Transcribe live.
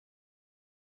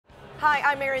Hi,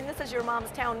 I'm Mary, and this is your Mom's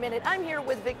Town Minute. I'm here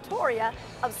with Victoria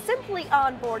of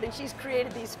Simplyonboard, and she's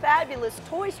created these fabulous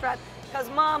toy straps. Because,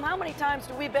 Mom, how many times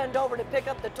do we bend over to pick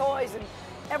up the toys and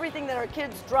everything that our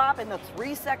kids drop in the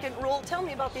 3-second rule? Tell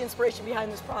me about the inspiration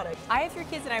behind this product. I have 3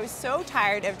 kids and I was so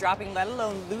tired of dropping, let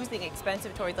alone losing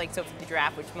expensive toys like Sophie the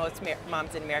Giraffe, which most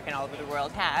moms in America and all over the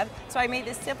world have. So I made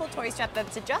this simple toy strap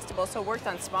that's adjustable, so it works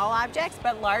on small objects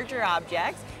but larger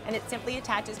objects, and it simply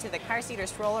attaches to the car seat or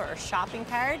stroller or shopping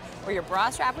cart or your bra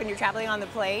strap when you're traveling on the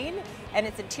plane. And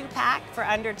it's a 2-pack for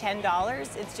under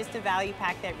 $10. It's just a value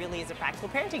pack that really is a practical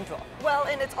parenting tool. Well,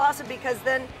 and it's awesome because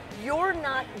then you're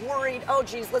not worried, oh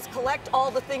geez, let's collect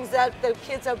all the things that the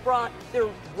kids have brought. They're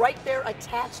right there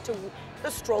attached to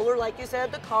the stroller, like you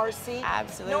said, the car seat.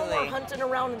 Absolutely. No more hunting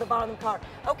around in the bottom of the car.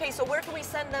 Okay, so where can we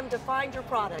send them to find your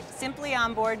product?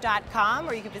 Simplyonboard.com,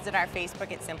 or you can visit our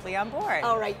Facebook at Simply On Board.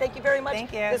 All right, thank you very much.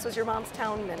 Thank you. This was your Mom's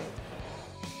Town Minute.